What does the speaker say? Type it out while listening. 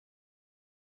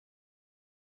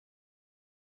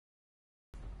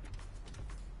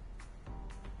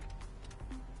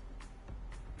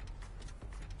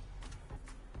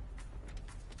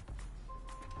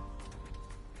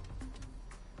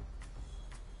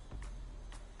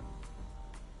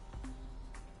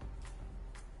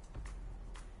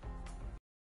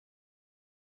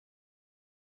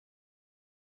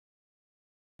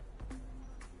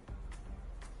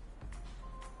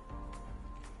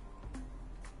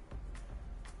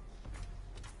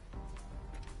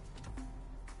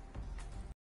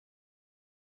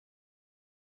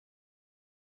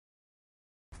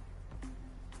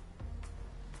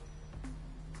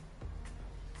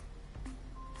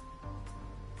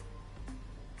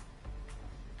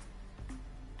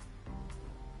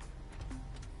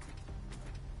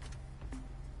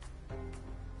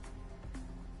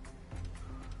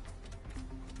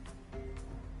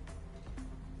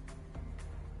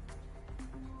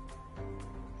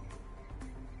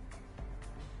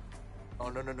Oh,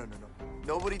 no, no, no, no, no.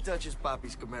 Nobody touches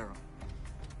Papi's Camaro.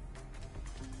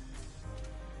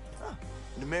 Ah,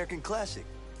 an American classic.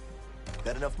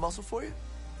 Got enough muscle for you?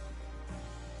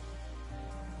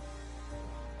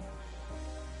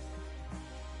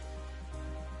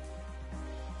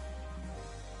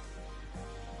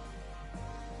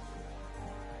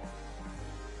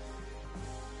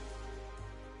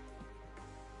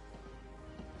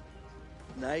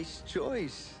 Nice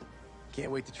choice.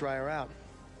 Can't wait to try her out.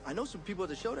 I know some people at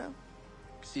the showdown.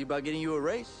 See about getting you a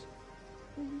race.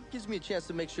 Gives me a chance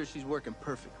to make sure she's working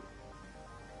perfectly.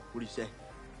 What do you say?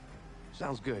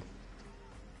 Sounds good.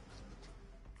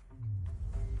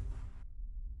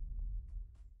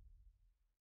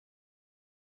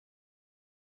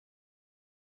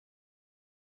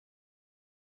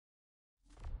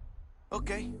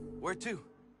 Okay, where to?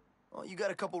 Well, you got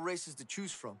a couple races to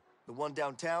choose from. The one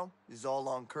downtown is all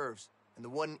long curves, and the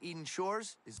one in Eden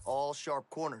Shores is all sharp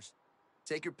corners.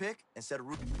 Take your pick and set a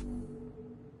route.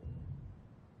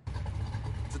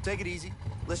 So take it easy.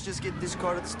 Let's just get this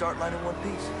car to the start line in one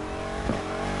piece.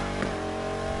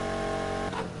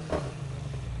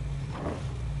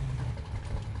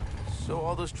 So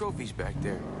all those trophies back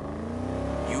there,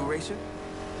 you a racer?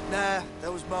 Nah,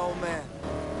 that was my old man,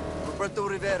 Roberto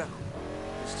Rivera.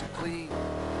 It's too clean.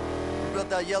 He built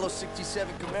that yellow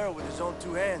 67 Camaro with his own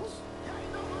two hands.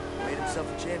 Made himself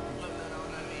a champion.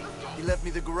 He left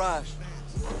me the garage.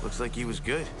 Looks like he was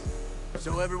good.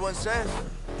 So everyone says.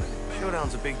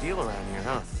 Showdown's a big deal around here,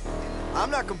 huh?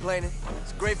 I'm not complaining.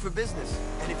 It's great for business.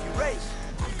 And if you race,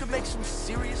 you could make some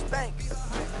serious bank.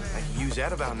 I can use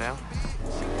that about now.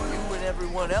 You and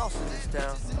everyone else in this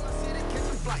town.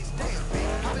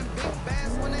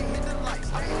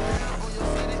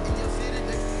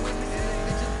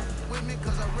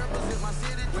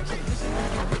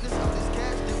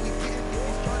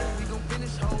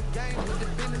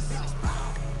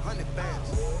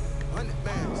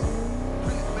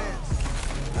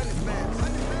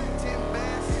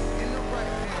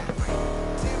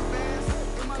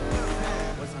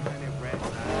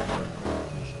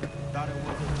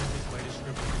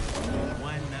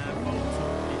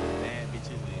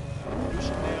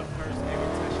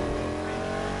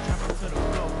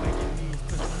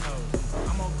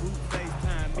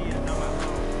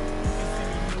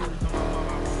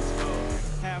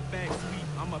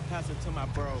 To my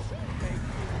bro.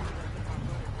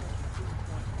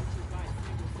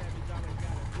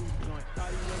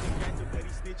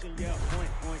 Yeah, point,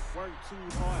 work too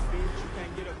hard, bitch. You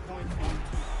can't get a point.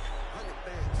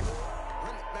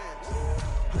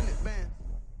 100 bands.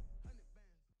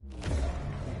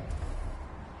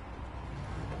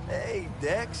 Hey,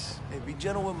 Dex. Hey, be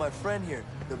gentle with my friend here.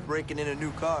 They're breaking in a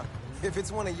new car. If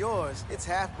it's one of yours, it's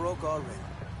half broke already.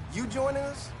 You joining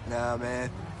us? Nah,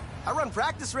 man. I run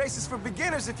practice races for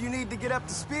beginners if you need to get up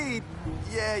to speed.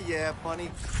 Yeah, funny.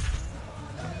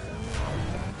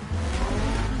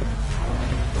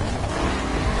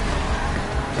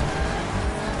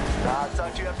 I'll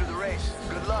talk to you after the race.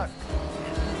 Good luck.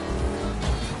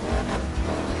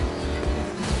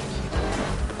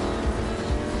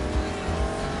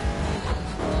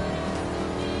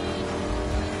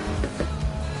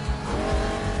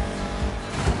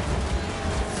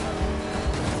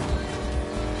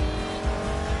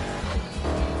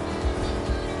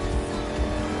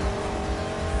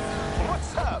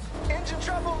 What's up? Engine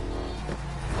trouble?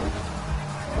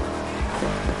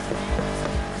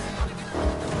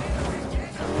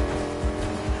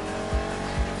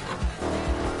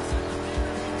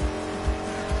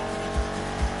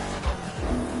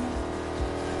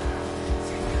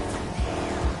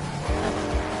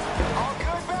 All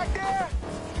good back there?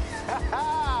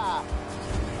 Ha-ha!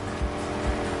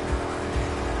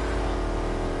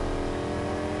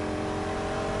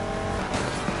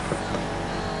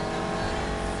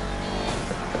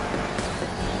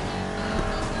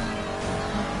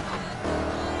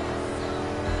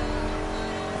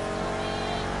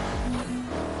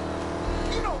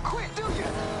 You don't quit, do you?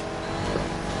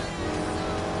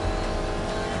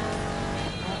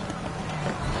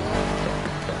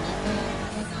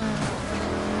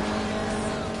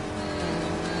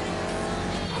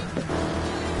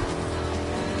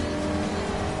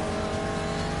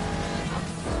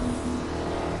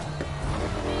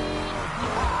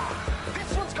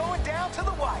 This one's going down to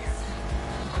the wire.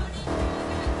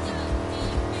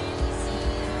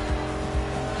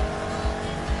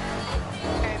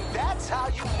 And that's how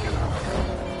you do it.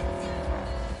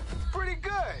 Pretty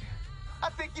good. I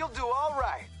think you'll do all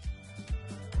right.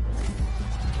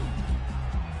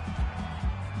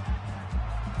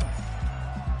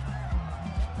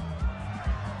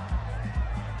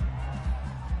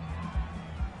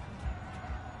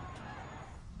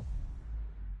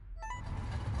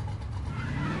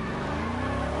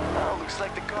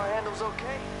 handle's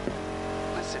okay.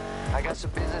 Listen, I got some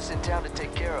business in town to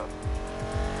take care of.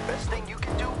 Best thing you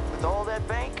can do with all that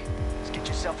bank is get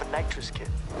yourself a nitrous kit.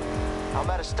 I'm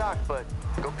out of stock, but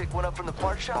go pick one up from the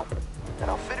part shop, and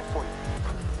I'll fit it for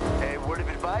you. Hey, word of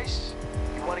advice,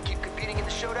 you want to keep competing in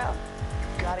the showdown?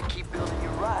 You gotta keep building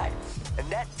your ride, and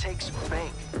that takes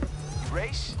bank. You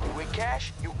race, you win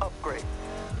cash, you upgrade.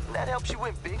 And that helps you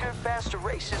win bigger, faster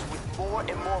races with more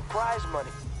and more prize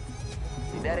money.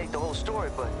 I mean, that ain't the whole story,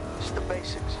 but it's the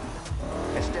basics.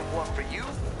 And step one for you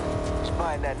is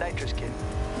buying that nitrous kit.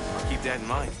 I'll keep that in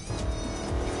mind.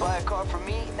 You buy a car from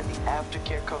me, and the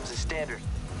aftercare comes as standard.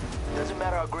 Doesn't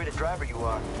matter how great a driver you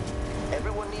are.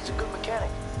 Everyone needs a good mechanic.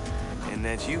 And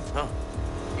that's you, huh?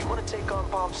 You want to take on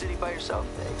Palm City by yourself?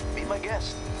 Hey, be my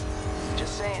guest.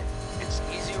 Just saying, it's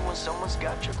easier when someone's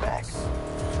got your back.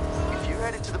 If you're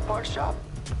headed to the parts shop,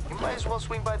 you might as well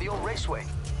swing by the old raceway.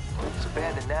 It's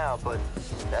abandoned now, but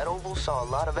that oval saw a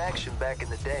lot of action back in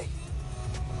the day.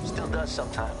 Still does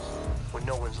sometimes, when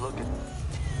no one's looking.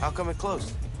 How come it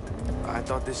closed? I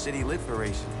thought this city lived for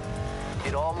racing.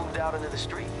 It all moved out into the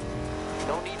street.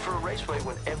 No need for a raceway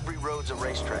when every road's a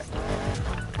racetrack.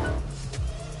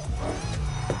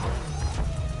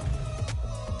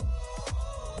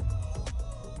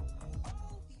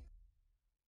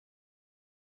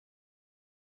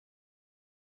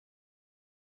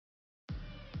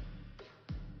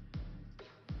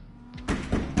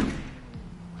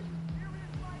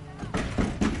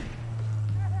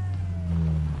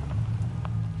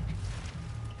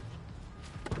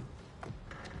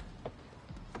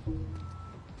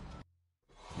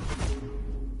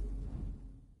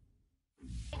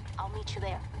 I'll meet you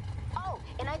there. Oh,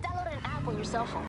 and I downloaded an app on your cell phone.